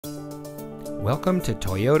Welcome to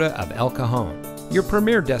Toyota of El Cajon, your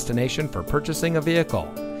premier destination for purchasing a vehicle.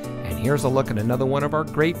 And here's a look at another one of our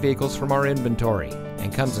great vehicles from our inventory,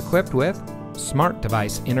 and comes equipped with smart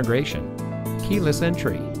device integration, keyless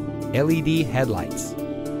entry, LED headlights,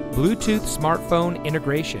 Bluetooth smartphone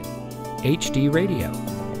integration, HD radio,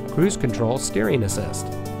 cruise control steering assist,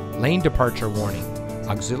 lane departure warning,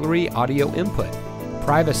 auxiliary audio input,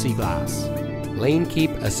 privacy glass, lane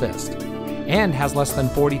keep assist, and has less than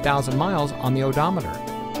 40,000 miles on the odometer.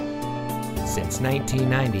 Since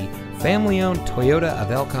 1990, family-owned Toyota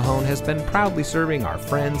of El Cajon has been proudly serving our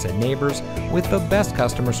friends and neighbors with the best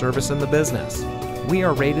customer service in the business. We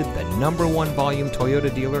are rated the #1 volume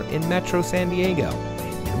Toyota dealer in Metro San Diego,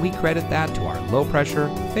 and we credit that to our low-pressure,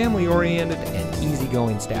 family-oriented, and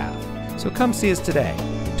easygoing staff. So come see us today.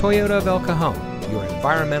 Toyota of El Cajon, your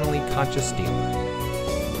environmentally conscious dealer.